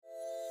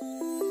Hi,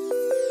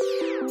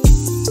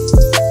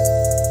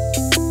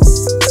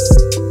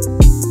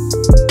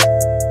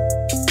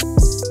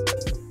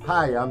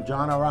 I'm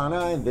John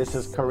Arana, and this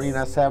is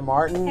Karina San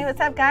Martin. Hey,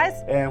 what's up,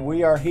 guys? And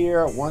we are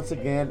here once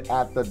again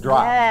at The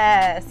Drop.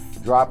 Yes.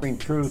 Dropping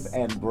truth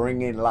and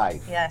bringing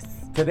life. Yes.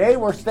 Today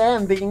we're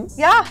standing.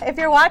 Yeah, if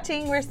you're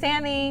watching, we're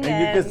standing.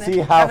 And you can see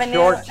how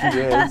short she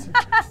is.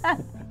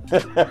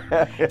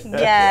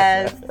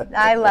 Yes,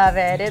 I love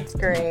it. It's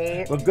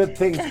great. Well, good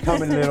things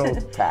come in little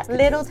packages.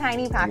 Little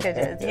tiny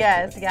packages.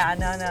 Yes. Yeah.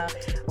 No.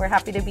 We're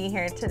happy to be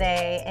here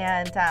today,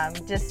 and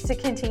just to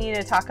continue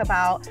to talk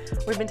about.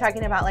 We've been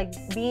talking about like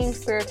being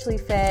spiritually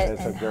fit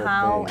and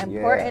how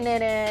important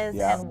it is,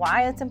 and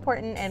why it's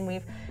important, and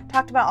we've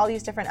talked about all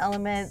these different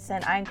elements.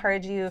 And I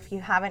encourage you, if you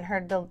haven't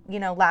heard the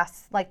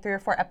last like 3 or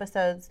 4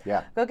 episodes,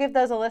 go give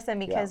those a listen,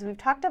 because we've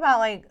talked about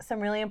like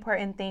some really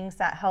important things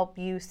that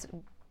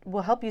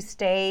will help you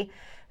stay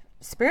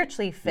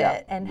spiritually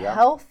fit and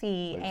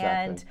healthy. Exactly.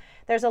 And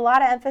there's a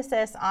lot of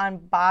emphasis on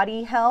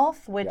body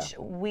health, which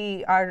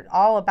we are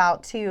all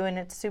about too, and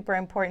it's super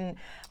important.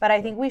 But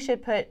I think we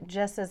should put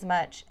just as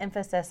much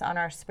emphasis on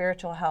our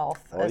spiritual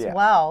health as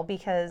well,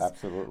 because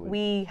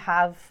we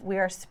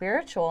are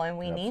spiritual, and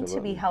we need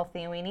to be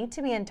healthy, and we need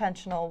to be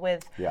intentional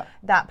with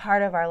that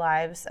part of our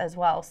lives as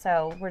well.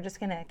 So we're just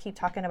going to keep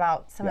talking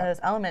about some of those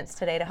elements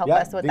today to help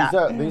us with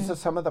that. These are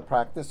some of the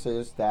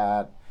practices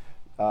that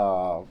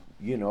are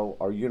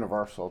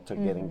universal to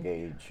get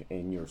engaged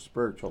in your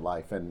spiritual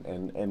life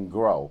and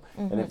grow.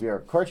 And if you're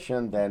a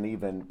Christian, then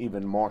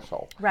even more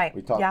so. Right.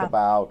 We talked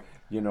about,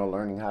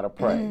 learning how to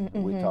pray.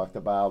 We talked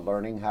about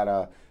learning how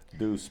to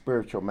do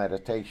spiritual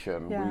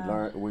meditation.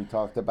 We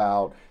talked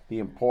about the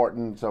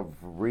importance of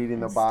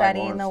reading the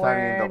Bible and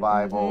studying the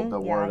Bible,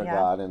 the Word of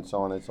God, and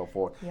so on and so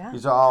forth.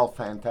 These are all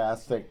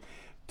fantastic.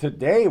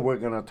 Today we're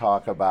going to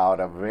talk about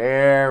a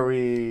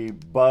very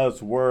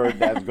buzzword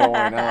that's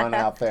going on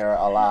out there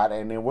a lot,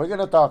 and then we're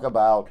going to talk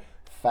about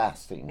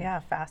fasting.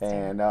 Yeah, fasting.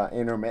 And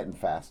intermittent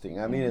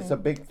fasting. I mean, it's a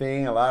big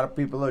thing. A lot of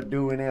people are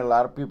doing it. A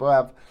lot of people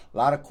have a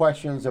lot of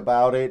questions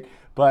about it,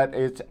 but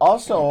it's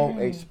also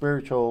a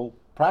spiritual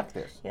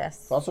practice.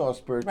 Yes. It's also a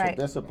spiritual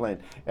discipline.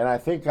 And I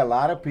think a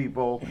lot of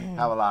people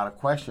have a lot of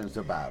questions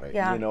about it,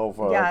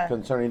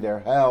 concerning their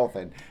health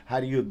and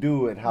how do you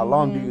do it, how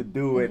long do you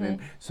do it,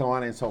 and so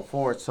on and so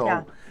forth.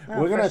 So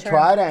we're going to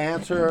try to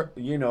answer,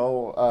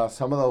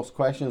 some of those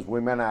questions.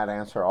 We may not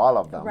answer all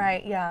of them.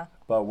 Right, yeah.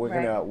 But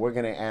we're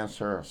gonna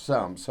answer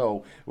some.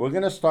 So we're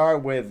going to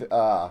start with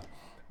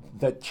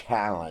the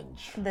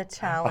challenge. The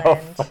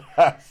challenge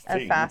of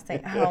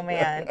fasting. Oh,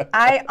 man.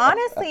 I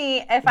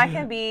honestly, if I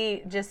can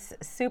be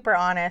just super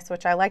honest,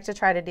 which I like to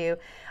try to do,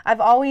 I've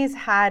always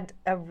had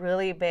a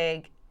really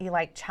big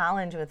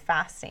challenge with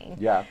fasting.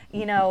 Yeah.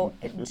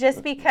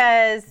 Just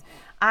because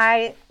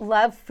I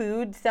love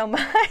food so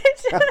much.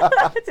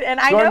 And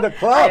Join the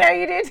club. I know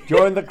you do too.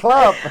 Join the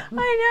club. I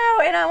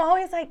know. And I'm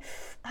always like,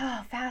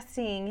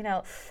 fasting,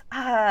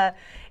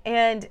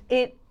 and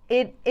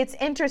it's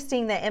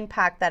interesting the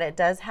impact that it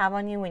does have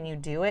on you when you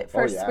do it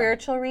for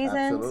spiritual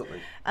reasons.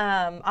 Absolutely.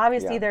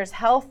 Obviously, there's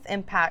health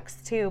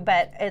impacts too,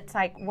 but it's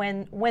like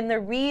when the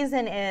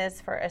reason is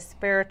for a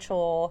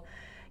spiritual,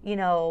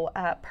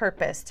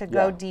 purpose to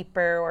go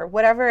deeper or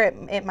whatever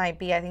it might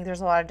be. I think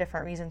there's a lot of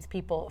different reasons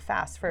people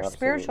fast for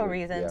spiritual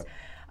reasons.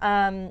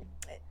 Yeah.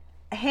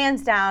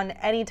 Hands down,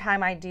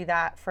 anytime I do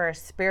that for a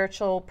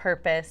spiritual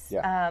purpose,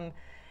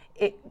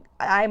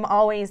 I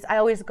always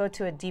go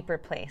to a deeper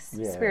place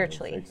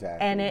spiritually.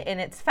 Exactly. And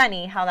it's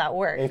funny how that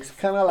works. It's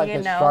kind of like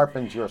it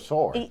sharpens your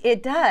sword.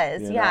 It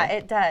does.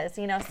 It does.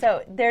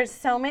 So there's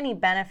so many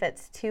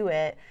benefits to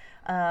it.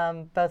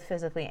 Both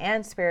physically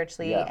and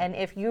spiritually. And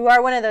if you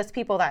are one of those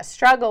people that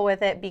struggle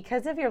with it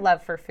because of your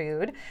love for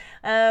food,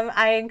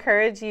 I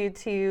encourage you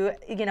to,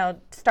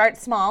 start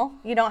small.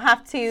 You don't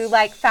have to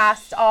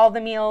fast all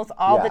the meals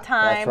all the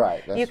time.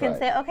 That's right. You can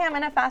say, okay, I'm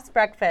going to fast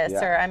breakfast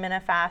or I'm going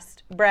to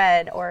fast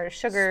bread or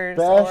sugars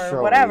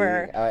or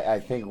whatever. I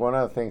think one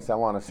of the things I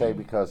want to say,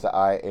 because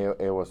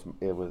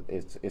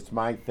it's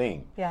my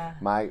thing. Yeah.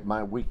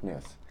 My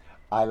weakness.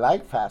 I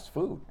like fast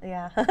food.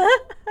 Yeah. I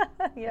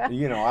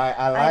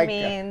like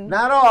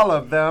not all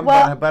of them,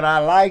 but I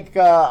like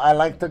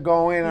to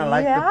go in. I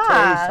like the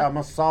taste. I'm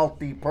a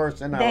salty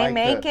person. They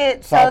make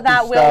it so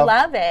that we'll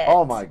love it.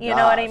 Oh my god! You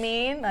know what I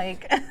mean?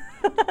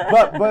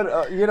 But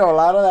a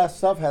lot of that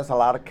stuff has a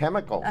lot of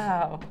chemicals.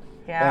 Oh,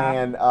 yeah.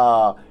 And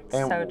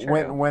so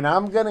true. when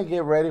I'm gonna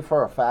get ready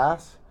for a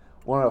fast,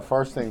 one of the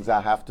first things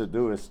I have to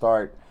do is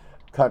start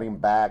cutting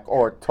back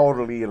or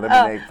totally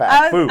eliminate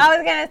fast food. I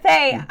was gonna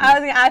say,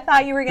 I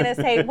thought you were gonna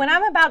say, when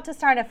I'm about to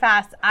start a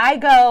fast, I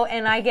go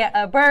and I get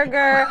a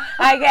burger.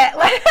 I get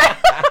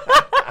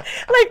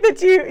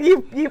that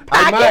you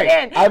pack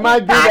it in. I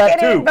might do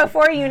that too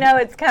before you know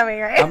it's coming,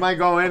 right? I might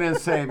go in and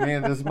say,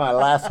 man, this is my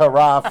last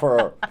hurrah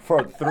for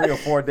 3 or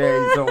 4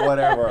 days or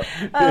whatever.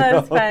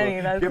 That's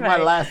funny. That's Get funny. my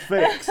last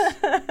fix.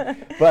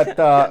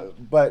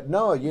 But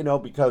no,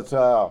 because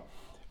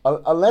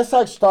unless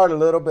I start a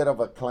little bit of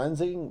a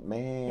cleansing,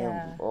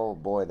 man, oh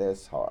boy,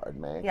 that's hard,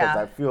 man. Because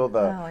I feel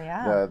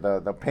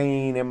the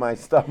pain in my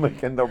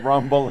stomach and the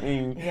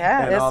rumbling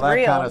and all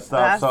that kind of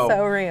stuff. That's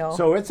so real.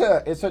 So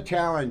it's a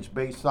challenge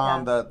based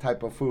on the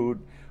type of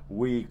food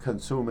we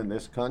consume in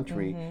this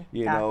country.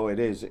 You know, it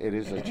is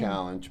a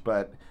challenge,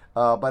 but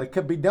it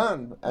could be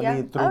done. I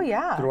mean,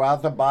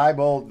 throughout the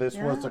Bible, this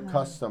was a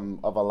custom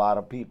of a lot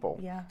of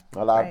people.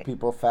 A lot of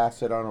people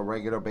fasted on a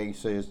regular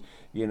basis,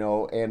 you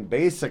know, and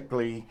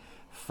basically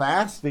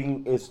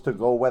fasting is to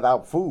go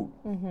without food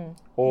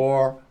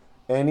or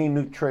any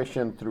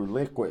nutrition through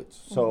liquids.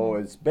 So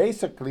it's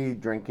basically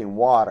drinking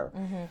water.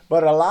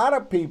 But a lot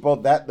of people,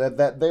 that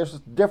there's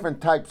different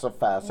types of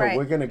fast, so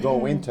we're going to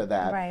go into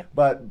that.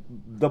 But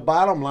the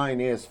bottom line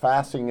is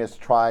fasting is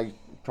trying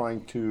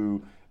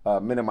to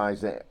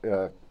minimize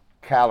the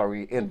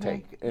calorie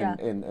intake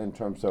in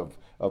terms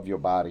of your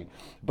body.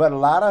 But a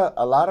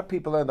lot of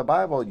people in the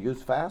Bible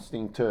use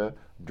fasting to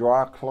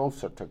draw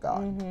closer to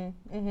God.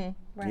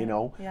 You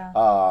know,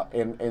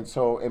 and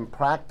so in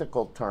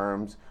practical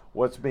terms,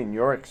 what's been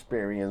your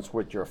experience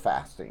with your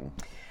fasting?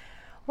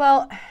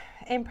 Well,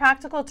 in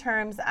practical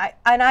terms,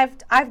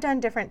 I've done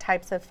different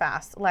types of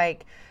fasts,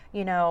 like,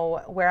 you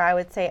know, where I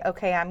would say,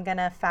 okay, I'm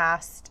gonna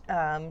fast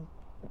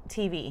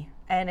TV,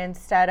 and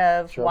instead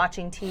of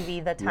watching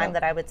TV, the time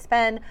that I would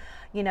spend,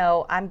 you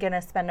know, I'm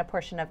gonna spend a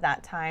portion of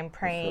that time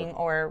praying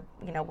or,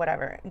 you know,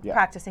 whatever,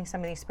 practicing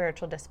some of these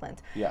spiritual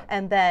disciplines.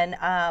 And then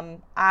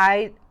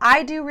I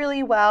do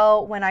really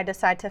well when I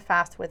decide to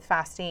fast with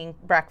fasting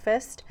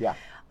breakfast.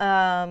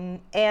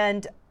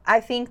 And I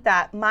think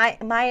that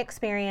my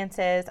experience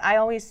is I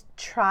always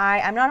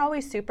try, I'm not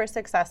always super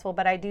successful,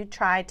 but I do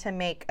try to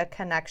make a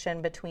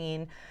connection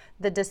between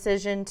the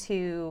decision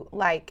to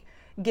like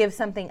give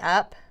something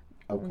up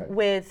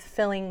with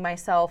filling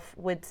myself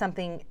with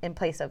something in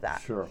place of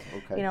that. You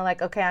know,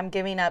 like, okay, I'm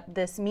giving up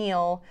this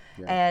meal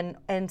and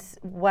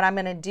what I'm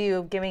going to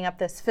do, giving up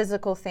this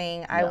physical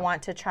thing, I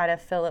want to try to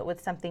fill it with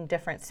something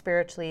different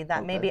spiritually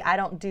that maybe I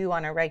don't do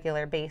on a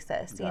regular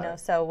basis, you know.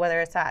 So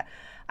whether it's that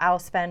I'll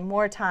spend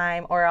more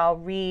time or I'll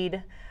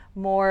read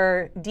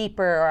more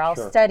deeper or I'll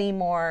study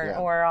more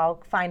or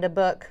I'll find a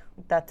book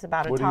that's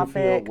about a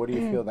topic. What do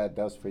you feel that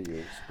does for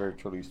you,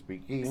 spiritually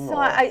speaking? So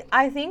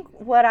I think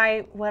what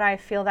I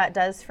feel that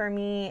does for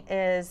me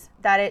is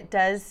that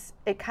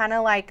it kind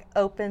of like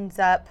opens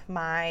up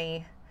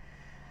my,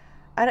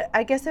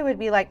 I guess it would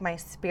be like my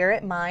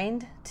spirit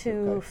mind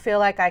to feel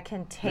like I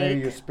can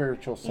take your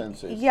spiritual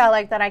senses. Yeah,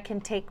 like that I can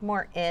take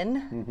more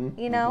in,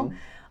 you know.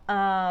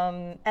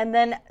 And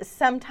then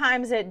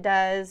sometimes it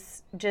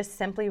does just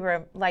simply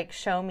like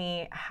show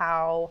me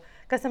how,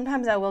 because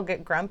sometimes I will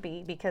get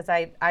grumpy because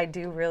I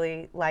do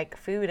really like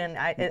food and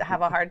I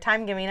have a hard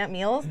time giving up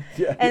meals.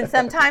 And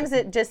sometimes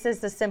it just is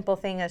the simple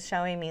thing as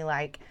showing me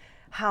like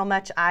how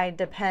much I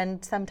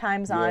depend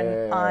sometimes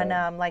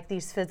on like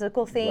these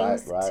physical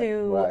things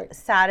to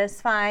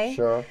satisfy.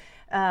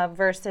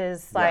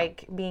 Versus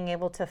like being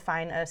able to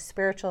find a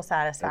spiritual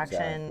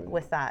satisfaction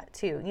with that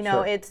too. You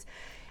know,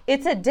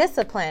 it's a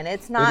discipline.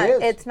 It's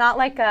not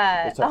like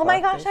oh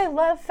my gosh, I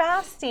love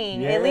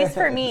fasting. At least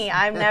for me,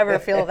 I never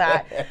feel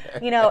that.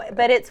 You know,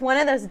 but it's one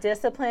of those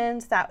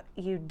disciplines that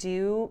you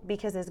do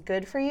because it's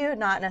good for you,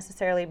 not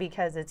necessarily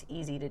because it's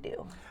easy to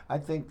do. I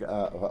think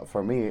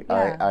for me,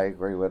 I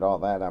agree with all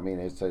that. I mean,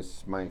 it's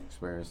just my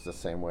experience the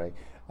same way.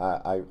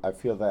 I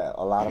feel that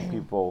a lot of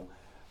people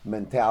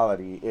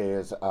mentality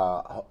is,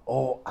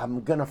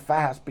 I'm going to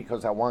fast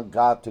because I want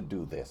God to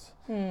do this.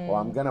 Or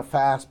I'm going to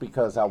fast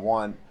because I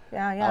want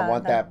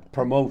that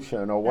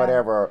promotion or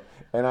whatever.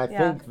 And I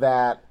think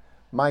that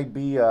might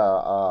be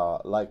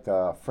like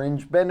a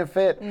fringe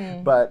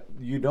benefit, but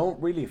you don't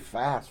really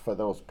fast for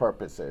those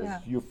purposes.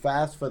 You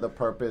fast for the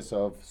purpose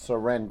of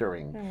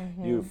surrendering.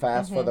 You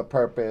fast for the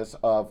purpose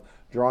of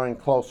drawing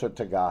closer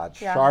to God,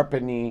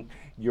 sharpening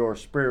your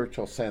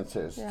spiritual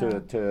senses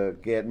to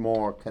get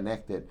more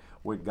connected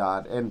with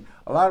God. And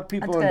a lot of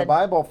people in the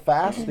Bible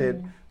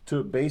fasted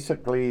to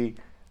basically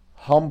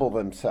humble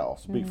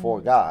themselves before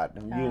God,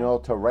 you know,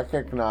 to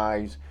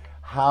recognize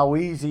how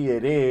easy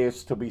it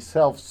is to be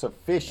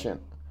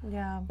self-sufficient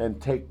and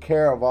take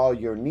care of all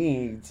your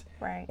needs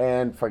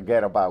and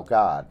forget about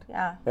God.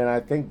 And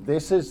I think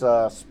this is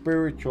a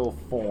spiritual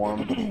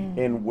form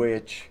in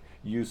which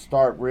you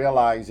start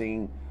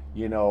realizing,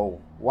 you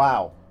know,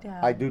 wow,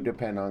 I do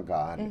depend on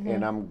God,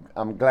 and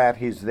I'm glad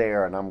He's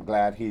there, and I'm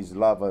glad He's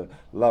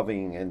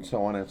loving, and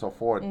so on and so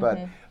forth.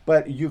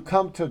 But you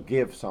come to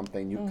give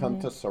something, you come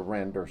to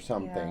surrender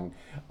something,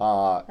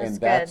 and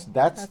that's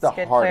the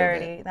heart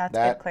of it. That's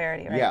good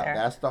clarity right there. Yeah,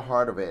 that's the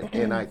heart of it,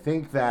 and I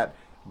think that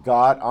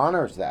God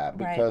honors that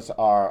because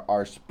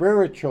our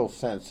spiritual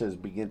senses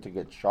begin to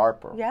get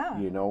sharper.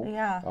 You know,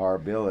 our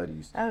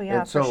abilities.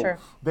 And so for sure.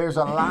 There's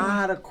a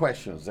lot of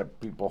questions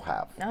that people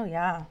have.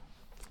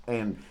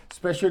 And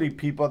especially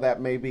people that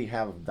maybe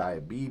have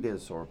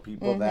diabetes or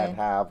people that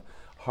have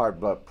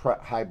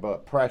high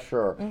blood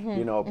pressure,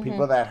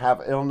 people that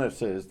have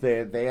illnesses,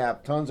 they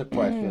have tons of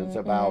questions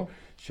about,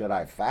 should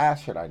I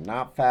fast? Should I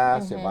not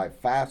fast? If I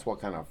fast, what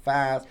kind of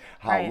fast?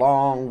 How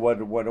long? What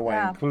do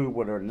I include?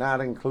 What do I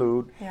not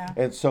include?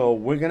 And so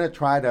we're going to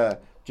try to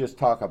just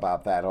talk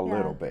about that a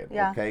little bit,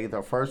 okay?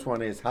 The first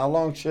one is, how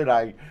long should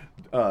I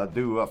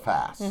do a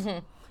fast?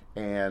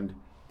 And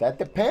that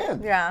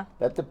depends.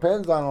 That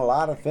depends on a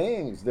lot of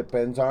things.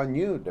 Depends on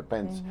you.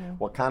 Depends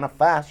what kind of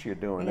fast you're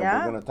doing. And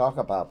we're going to talk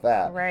about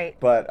that.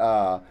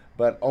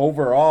 But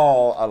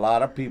overall, a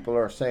lot of people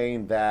are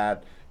saying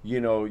that,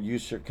 you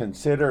should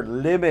consider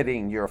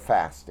limiting your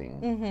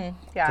fasting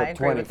to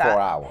 24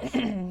 hours.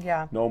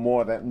 No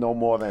more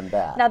than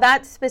that. Now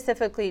that's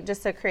specifically,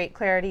 just to create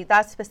clarity,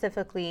 that's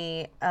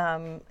specifically,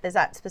 is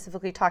that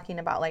specifically talking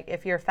about like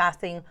if you're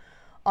fasting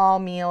all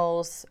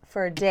meals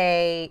for a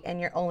day and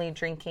you're only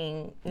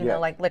drinking,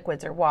 like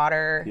liquids or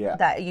water,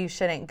 that you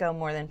shouldn't go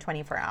more than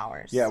 24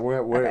 hours. Yeah,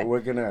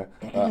 we're going to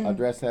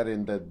address that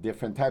in the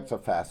different types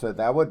of fast. So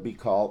that would be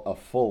called a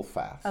full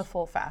fast. A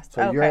full fast.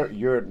 So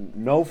you're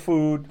no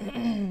food,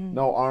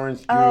 no orange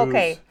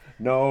juice.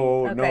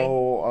 No.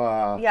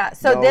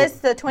 So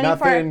the 24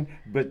 nothing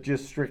but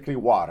just strictly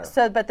water.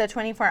 So, but the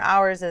 24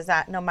 hours, is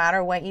that no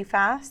matter what you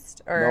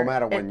fast, or no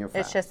matter when you fast?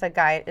 It's just a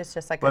guide. It's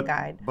just like a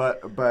guide.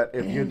 But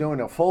if you're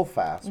doing a full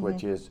fast,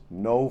 which is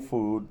no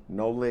food,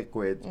 no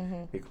liquids,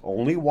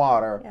 only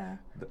water,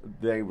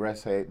 they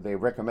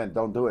recommend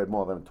don't do it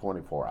more than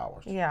 24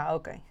 hours.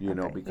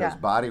 Because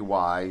body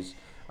wise,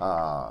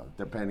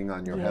 depending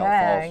on your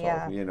health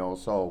also,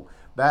 so.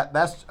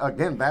 That's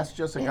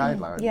just a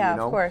guideline.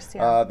 Of course.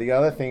 The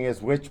other thing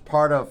is, which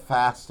part of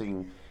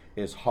fasting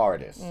is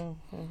hardest?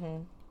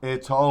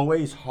 It's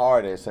always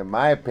hardest, in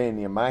my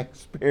opinion, my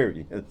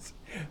experience.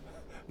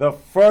 The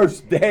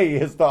first day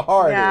is the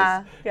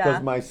hardest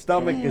because my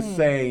stomach is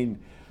saying,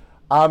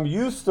 I'm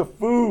used to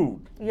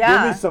food.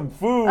 Give me some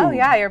food. Oh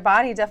yeah, your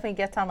body definitely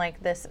gets on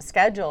like this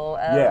schedule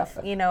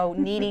of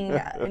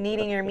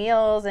needing your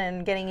meals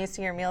and getting used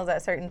to your meals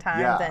at certain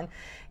times. And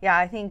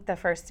I think the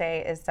first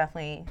day is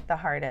definitely the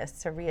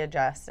hardest to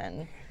readjust.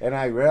 And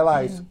I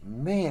realized,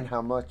 man,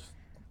 how much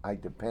I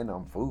depend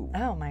on food.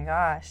 Oh my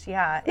gosh,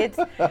 yeah. It's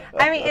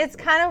it's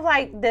kind of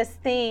like this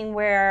thing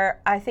where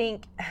I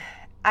think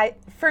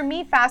for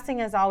me, fasting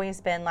has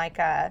always been like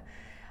a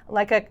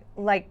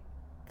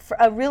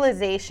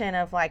realization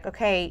of like,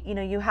 okay,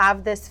 you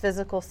have this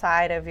physical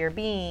side of your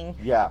being,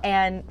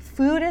 and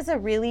food is a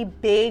really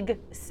big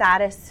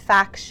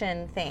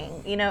satisfaction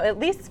thing, at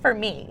least for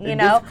me, in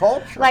this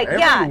culture, like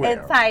everywhere.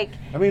 It's like,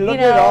 look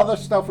at all the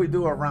stuff we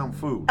do around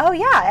food. Oh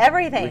yeah,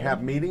 everything. We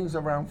have meetings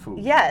around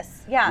food.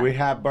 Yes, we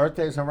have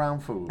birthdays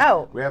around food.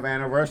 We have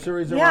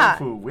anniversaries around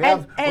food. We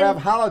have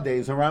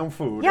holidays around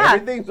food.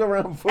 Everything's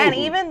around food. And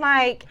even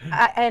like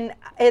and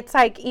it's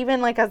like,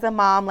 even like as a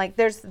mom, like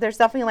there's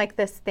definitely like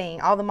this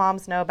thing, all the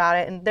moms know about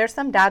it, and there's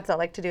some dads that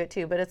like to do it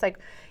too, but it's like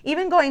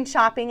even going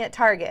shopping at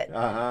Target,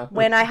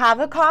 when I have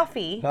a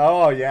coffee,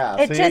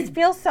 it just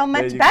feels so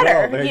much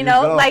better,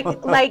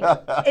 like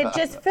it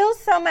just feels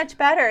so much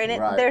better.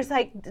 And there's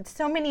like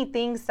so many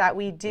things that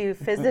we do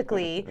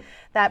physically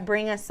that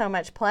bring us so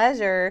much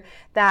pleasure,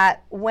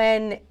 that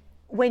when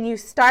you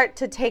start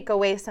to take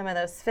away some of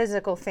those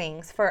physical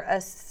things for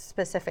a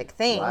specific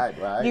thing,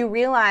 you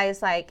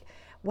realize like,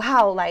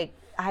 wow, like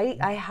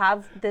I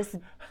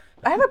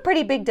have a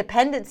pretty big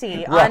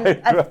dependency on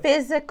a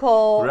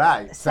physical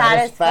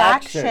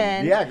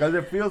satisfaction. Yeah, because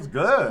it feels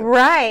good.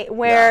 Right,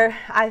 where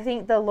I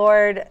think the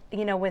Lord,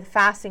 with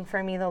fasting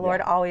for me, the Lord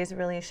always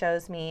really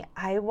shows me,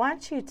 I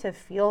want you to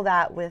feel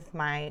that with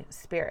my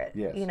spirit.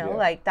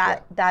 Like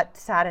that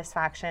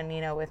satisfaction,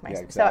 with my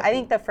spirit. Exactly. So I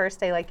think the first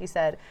day, like you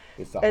said,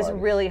 is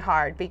really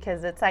hard,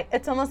 because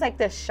it's almost like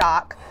this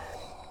shock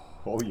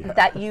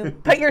that you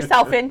put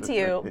yourself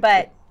into.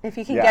 But if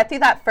you can get through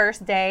that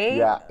first day,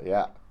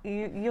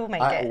 you'll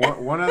make it.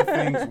 One of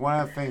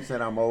the things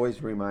that I'm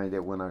always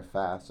reminded when I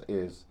fast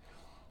is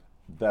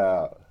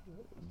the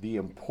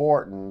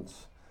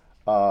importance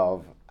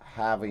of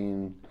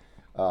having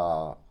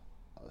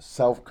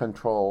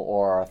self-control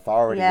or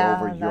authority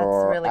over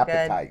your really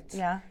appetites.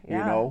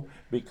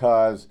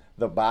 Because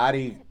the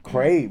body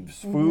craves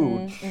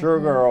food,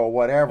 sugar or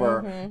whatever,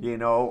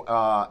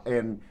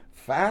 and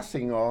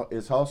fasting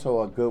is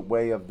also a good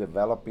way of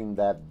developing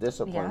that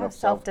discipline of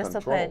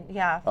self-control.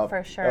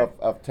 For sure.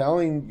 Of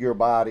telling your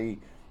body,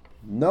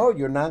 no,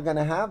 you're not going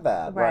to have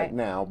that right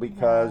now,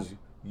 because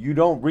you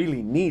don't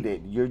really need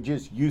it. You're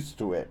just used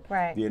to it.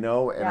 And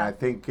I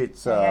think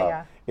it's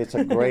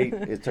a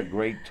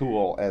great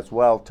tool as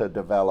well to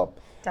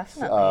develop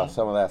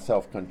some of that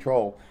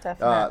self-control.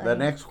 The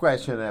next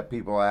question that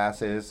people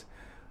ask is,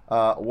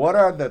 what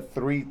are the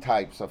 3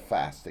 types of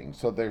fasting?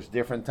 So there's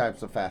different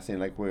types of fasting,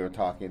 like we were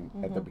talking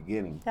at the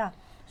beginning.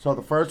 So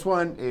the first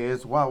one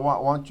is, why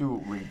don't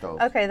you read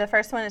those? Okay, the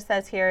first one it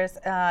says here is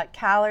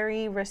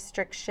calorie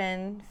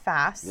restriction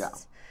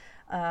fast,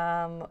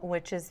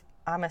 which is,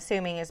 I'm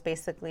assuming, is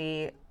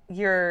basically,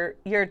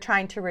 you're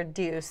trying to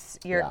reduce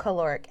your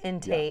caloric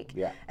intake,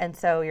 and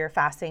so you're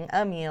fasting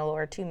a meal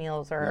or 2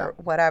 meals or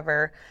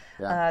whatever.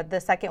 The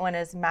second one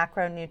is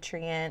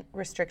macronutrient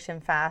restriction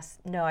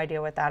fast. No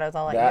idea what that is.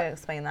 I'll let you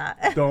explain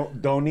that.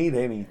 Don't eat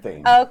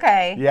anything.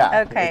 Okay.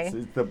 Yeah. Okay.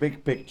 It's the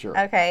big picture.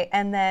 Okay,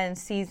 and then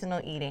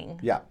seasonal eating.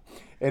 Yeah,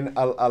 and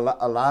a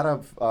lot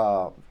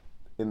of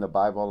in the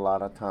Bible, a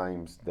lot of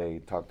times they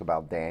talked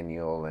about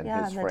Daniel and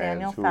his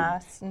friends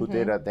who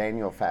did a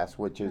Daniel fast,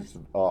 which is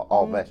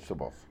all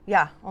vegetables.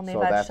 Yeah, only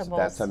vegetables. So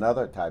that's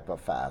another type of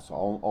fast.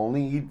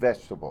 Only eat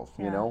vegetables.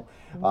 You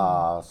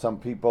know, some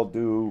people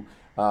do.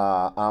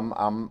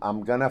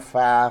 I'm gonna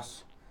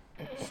fast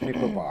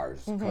Snicker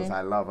bars because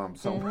I love them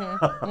so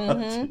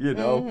much. You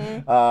know,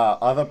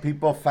 other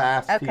people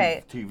fast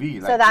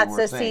TV. Like so that's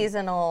a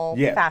seasonal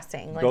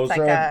fasting. Those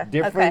like are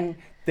different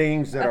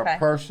things that are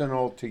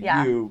personal to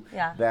you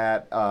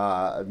that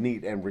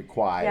need and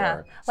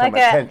require some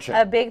attention.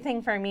 A big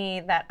thing for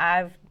me that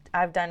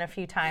I've done a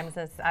few times,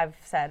 as I've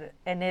said,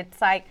 and it's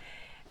like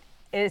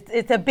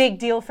it's a big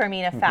deal for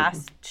me to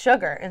fast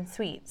sugar and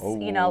sweets.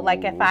 You know,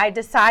 like if I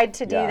decide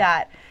to do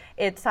that,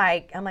 it's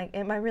like, I'm like,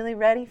 am I really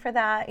ready for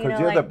that? You know,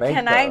 like,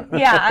 can I,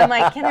 I'm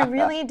like, can I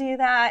really do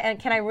that? And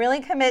can I really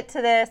commit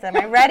to this? Am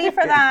I ready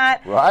for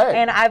that? Right.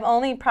 And I've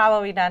only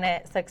probably done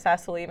it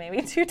successfully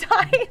maybe 2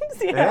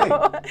 times, you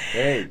know,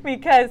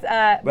 because, but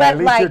at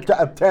least like,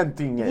 you're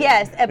attempting it.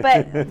 Yes,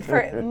 but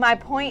for my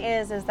point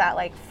is that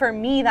like, for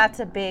me,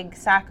 that's a big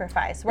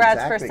sacrifice.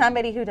 Whereas for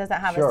somebody who doesn't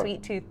have a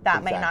sweet tooth,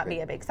 that may not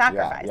be a big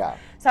sacrifice.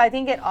 So I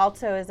think it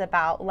also is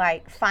about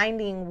like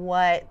finding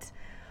what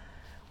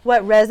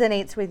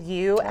resonates with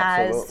you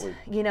as,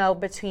 you know,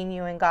 between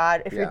you and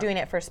God, if you're doing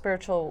it for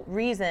spiritual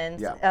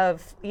reasons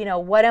of, you know,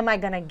 what am I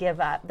going to give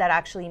up that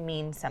actually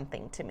means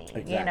something to me?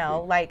 You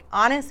know, like,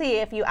 honestly,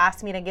 if you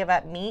asked me to give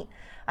up meat,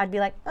 I'd be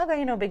like,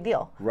 okay, no big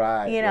deal.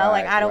 Right. You know,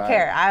 like, I don't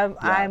care.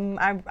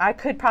 I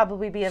could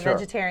probably be a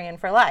vegetarian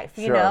for life,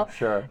 you know?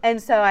 And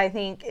so I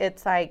think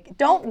it's like,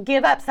 don't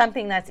give up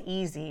something that's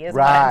easy is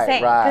what I'm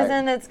saying. Because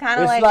then it's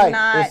kind of like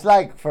not. It's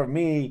like for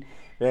me,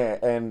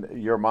 and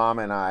your mom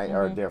and I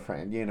are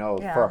different. You know,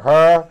 for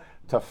her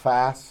to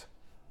fast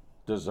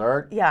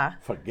dessert,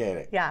 forget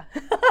it.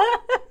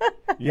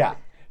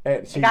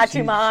 And got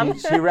you, Mom.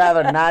 She'd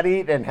rather not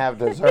eat and have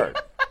dessert.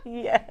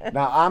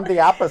 Now, I'm the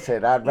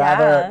opposite. I'd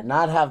rather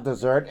not have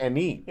dessert and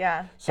eat.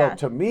 So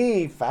to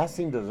me,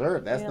 fasting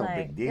dessert, that's no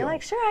big deal. You're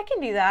like, sure, I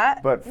can do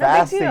that. But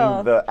fasting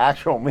the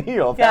actual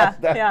meal, that's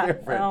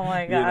different. Oh,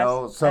 my gosh. You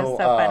know, so, that's so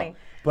funny.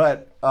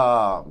 But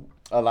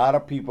a lot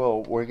of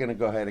people, we're going to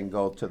go ahead and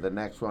go to the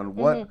next one.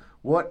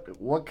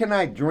 What can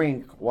I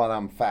drink while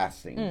I'm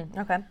fasting?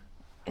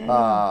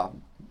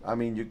 I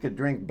mean, you could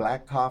drink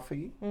black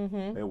coffee.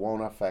 It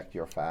won't affect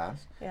your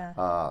fast.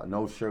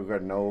 No sugar,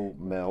 no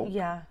milk.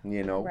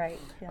 You know.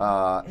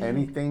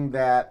 Anything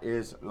that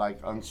is like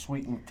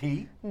unsweetened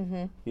tea.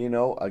 You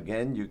know,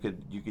 again, you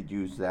could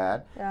use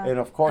that. And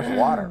of course,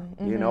 water.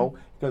 You know,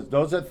 because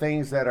those are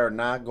things that are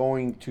not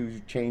going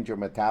to change your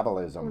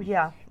metabolism.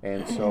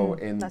 And so,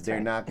 and they're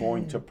not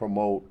going to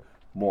promote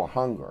more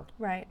hunger.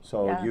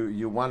 So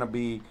you want to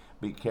be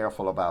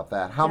careful about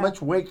that. How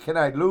much weight can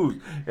I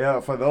lose?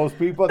 For those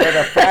people that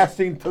are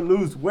fasting to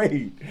lose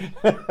weight.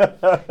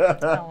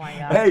 Oh my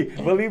God. Hey,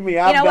 believe me,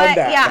 I've done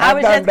that. Yeah, I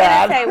was just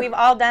going to say, we've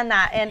all done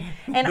that.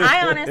 And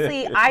I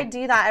honestly, I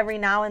do that every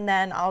now and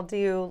then. I'll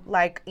do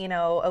like, you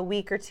know, a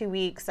week or 2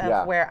 weeks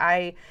of where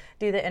I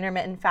do the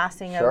intermittent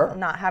fasting of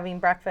not having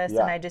breakfast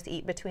and I just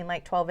eat between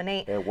like 12 and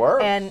 8. It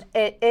works. And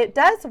it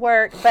does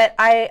work, but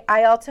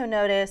I also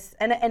notice,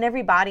 and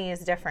every body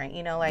is different,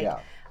 you know, like,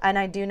 and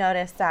I do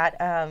notice that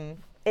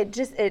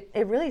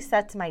it really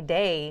sets my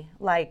day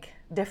like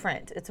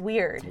different. It's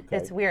weird.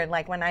 It's weird.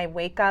 Like when I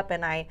wake up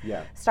and I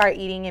start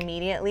eating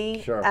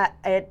immediately,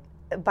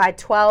 by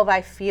 12 I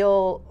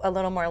feel a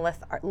little more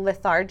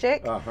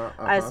lethargic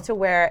as to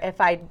where if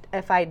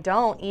I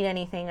don't eat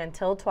anything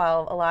until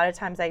 12, a lot of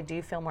times I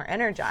do feel more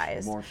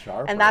energized. More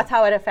sharp. And that's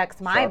how it affects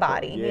my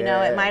body. You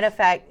know, it might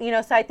affect, you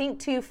know, so I think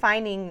too,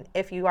 finding,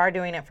 if you are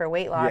doing it for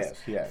weight loss,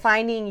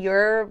 finding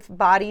your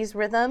body's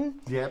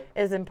rhythm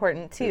is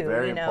important too. It's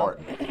very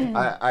important.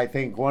 I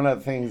think one of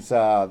the things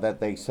that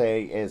they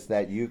say is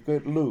that you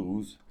could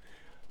lose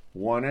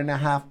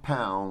 1.5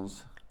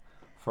 pounds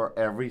for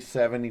every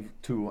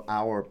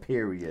 72-hour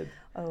period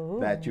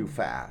that you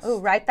fast.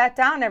 Oh, write that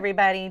down,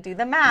 everybody. Do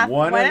the math.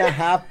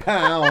 1.5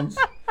 pounds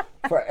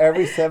for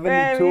every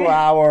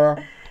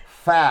 72-hour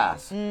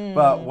fast.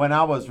 But when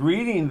I was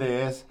reading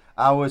this,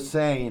 I was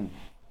saying,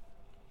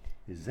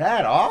 is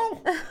that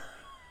all?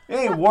 It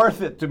ain't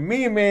worth it to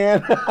me,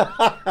 man.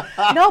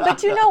 No,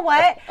 but you know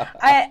what?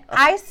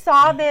 I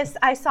saw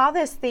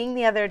this thing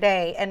the other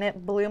day, and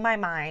it blew my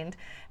mind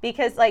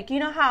because, like, you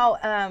know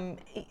how,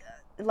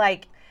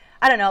 like,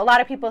 I don't know, a lot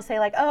of people say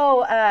like,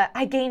 oh,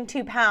 I gained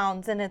 2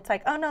 pounds, and it's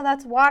like, oh no,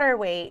 that's water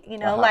weight, you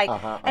know,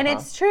 and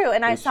it's true.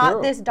 And I saw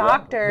this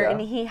doctor,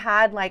 and he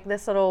had like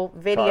this little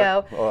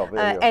video,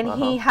 and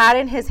he had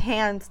in his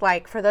hands,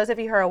 like, for those of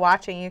you who are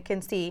watching, you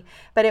can see,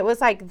 but it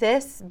was like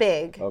this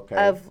big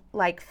of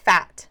like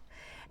fat.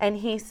 and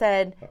he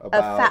said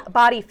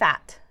body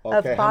fat.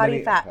 Okay, of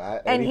body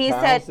fat, and he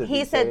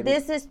said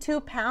this is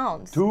 2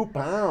 pounds. 2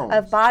 pounds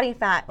of body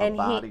fat,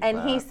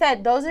 he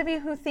said those of you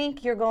who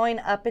think you're going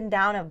up and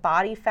down of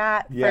body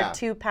fat for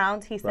 2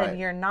 pounds, he said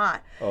you're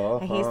not.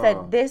 And he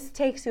said this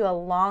takes you a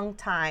long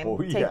time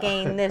to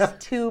gain this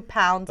 2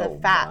 pounds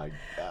of fat.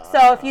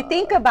 So if you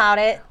think about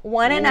it,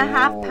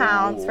 1.5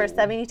 pounds for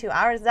 72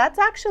 hours, that's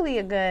actually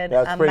a good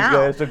amount. Pretty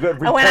good. It's a good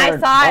return. And when I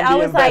saw it, I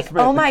was like,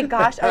 oh my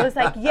gosh. I was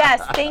like,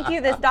 yes, thank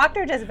you. This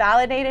doctor just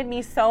validated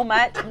me so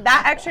much.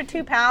 That extra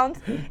 2 pounds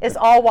is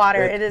all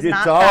water. It's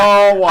not all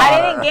fat. Water.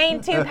 I didn't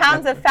gain 2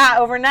 pounds of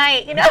fat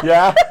overnight, you know?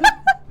 Yeah.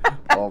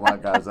 Oh my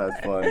gosh, that's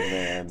funny,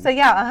 man. So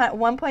yeah,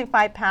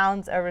 1.5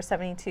 pounds over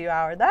 72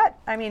 hours. That's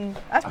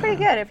pretty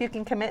good if you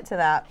can commit to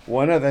that.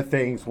 One of the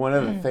things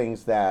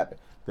that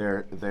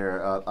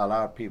a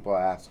lot of people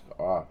ask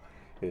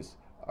is,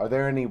 are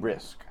there any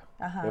risk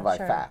if I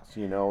fast?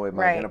 You know, am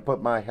I going to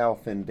put my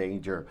health in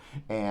danger?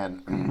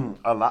 And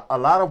a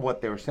lot of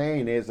what they're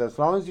saying is, as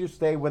long as you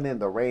stay within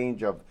the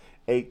range of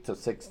 8 to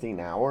 16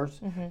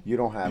 hours, you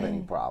don't have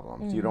any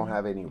problems. You don't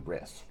have any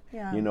risk.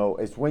 Yeah. You know,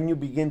 it's when you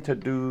begin to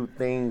do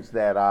things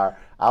that are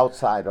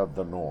outside of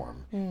the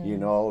norm, you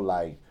know,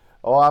 like,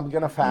 oh, I'm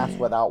going to fast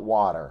without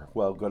water.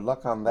 Well, good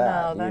luck on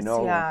that.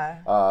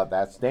 No,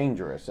 that's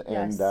dangerous.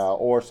 And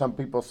or some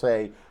people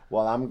say,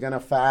 well, I'm going to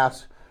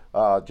fast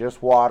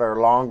just water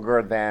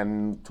longer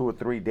than 2 or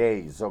 3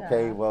 days.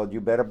 Okay, well, you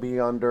better be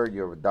under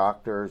your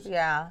doctor's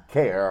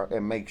care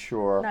and make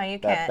sure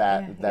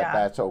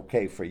that's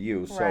okay for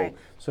you.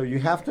 So you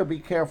have to be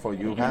careful.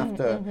 You have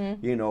to,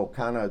 you know,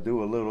 kind of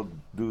do a little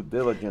due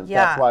diligence.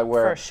 That's why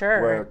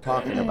we're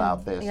talking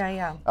about this.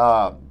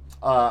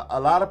 A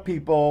lot of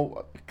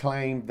people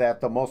claim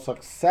that the most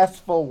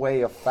successful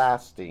way of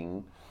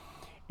fasting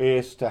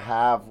is to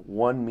have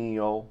one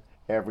meal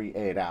every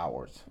 8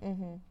 hours.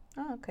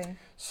 Oh, okay.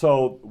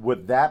 So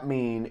what that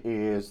mean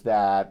is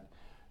that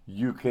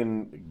you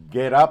can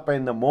get up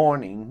in the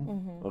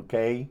morning,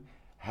 okay,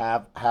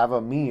 have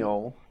a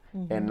meal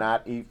and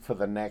not eat for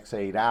the next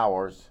 8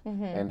 hours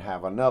and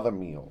have another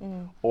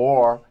meal.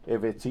 Or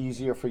if it's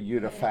easier for you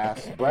to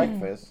fast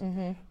breakfast,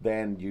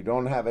 then you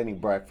don't have any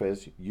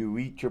breakfast, you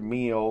eat your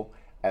meal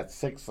at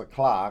 6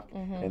 o'clock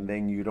and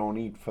then you don't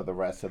eat for the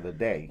rest of the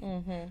day.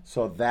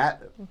 So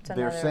that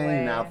they're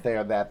saying out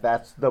there that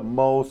that's the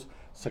most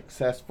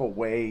successful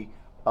way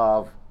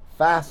of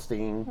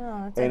fasting,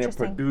 and it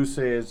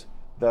produces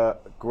the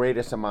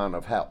greatest amount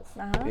of health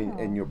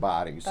in your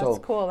body. That's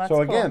cool.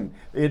 So again,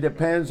 it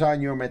depends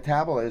on your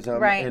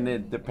metabolism, and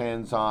it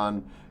depends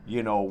on,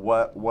 you know,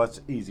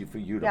 what's easy for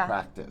you to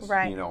practice.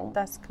 You know,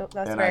 that's cool.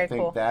 That's and very I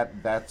think cool.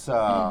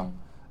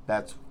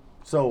 that's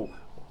so.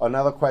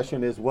 Another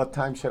question is, what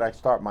time should I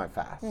start my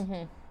fast?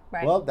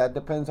 Right. Well, that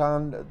depends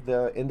on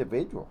the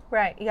individual.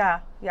 Right.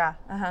 Yeah.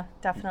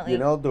 Definitely. You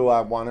know, do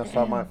I want to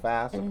start my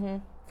fast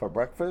for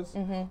breakfast,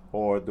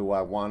 or do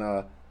I want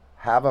to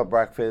have a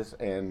breakfast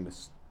and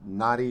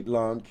not eat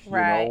lunch? You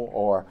know,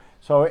 or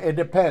so it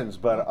depends.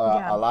 But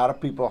a lot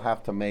of people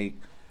have to make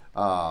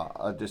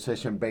a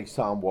decision based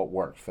on what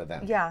works for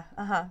them. Yeah.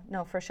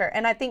 No, for sure.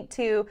 And I think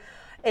too,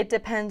 it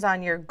depends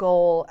on your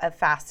goal of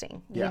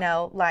fasting. You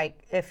know,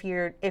 like if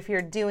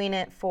you're doing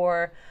it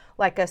for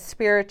like a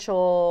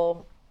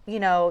spiritual, you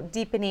know,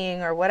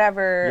 deepening or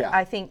whatever,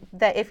 I think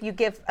that if you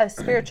give a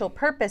spiritual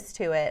purpose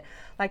to it,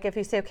 like if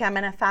you say, okay, I'm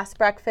going to fast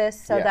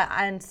breakfast so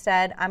that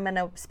instead I'm going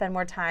to spend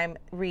more time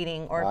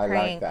reading or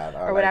praying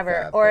or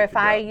whatever. Or if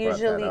I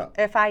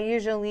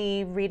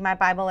usually read my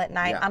Bible at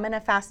night, I'm going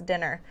to fast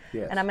dinner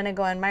and I'm going to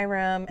go in my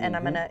room and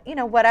I'm going to, you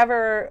know,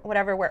 whatever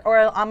work. Or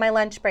on my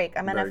lunch break,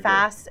 I'm going to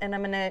fast and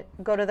I'm going to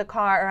go to the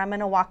car, or I'm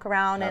going to walk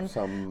around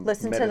and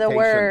listen to the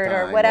word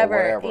or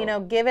whatever. You know,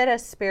 give it a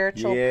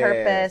spiritual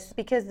purpose,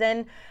 because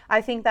then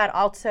I think that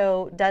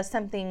also does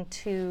something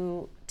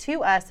to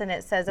us, and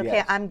it says,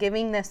 okay, I'm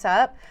giving this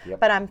up,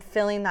 but I'm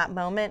filling that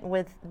moment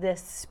with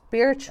this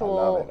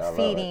spiritual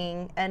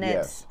feeding, and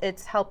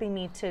it's helping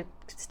me to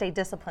stay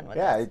disciplined with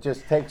it. It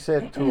just takes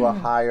it to a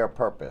higher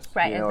purpose.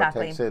 Right, you know,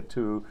 exactly. It takes it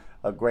to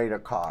a greater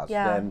cause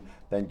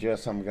than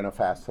just I'm going to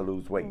fast to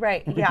lose weight.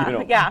 Right, you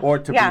know, or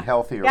to be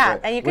healthier.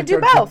 And you can do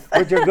both.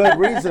 Which are good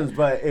reasons,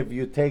 but if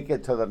you take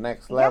it to the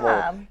next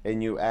level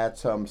and you add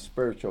some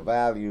spiritual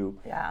value,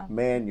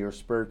 man, your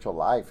spiritual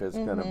life is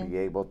going to be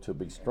able to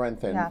be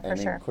strengthened and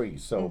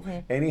increase. So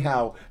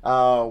anyhow,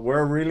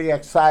 we're really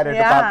excited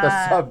about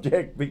the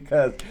subject,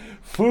 because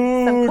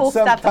food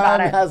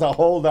sometimes has a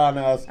hold on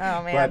us.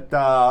 Oh, man.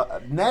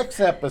 But next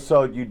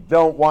episode, you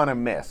don't want to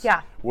miss.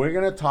 We're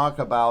going to talk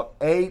about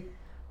 8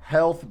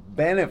 health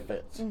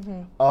benefits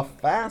of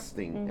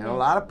fasting. And a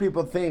lot of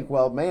people think,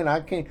 well, man, I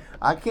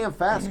can't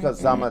fast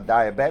because I'm a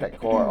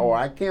diabetic, or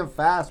I can't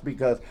fast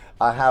because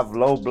I have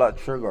low blood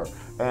sugar.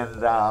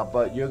 And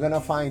but you're going to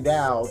find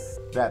out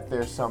that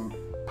there's some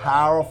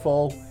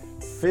powerful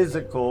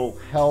physical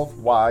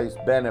health-wise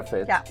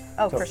benefits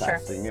to for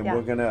fasting. And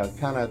we're going to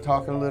kind of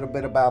talk a little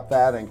bit about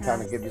that and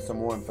kind of give you some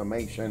more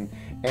information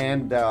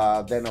and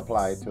then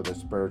apply it to the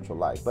spiritual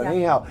life. But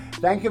anyhow,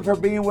 thank you for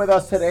being with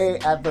us today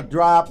at The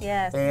Drop.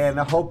 Yes. And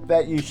I hope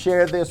that you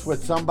share this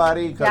with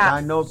somebody, because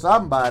I know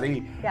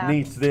somebody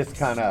needs this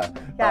kind of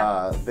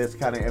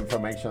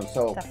information.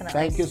 So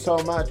thank you so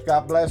much.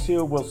 God bless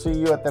you. We'll see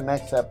you at the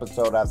next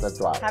episode at The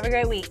Drop. Have a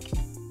great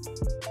week.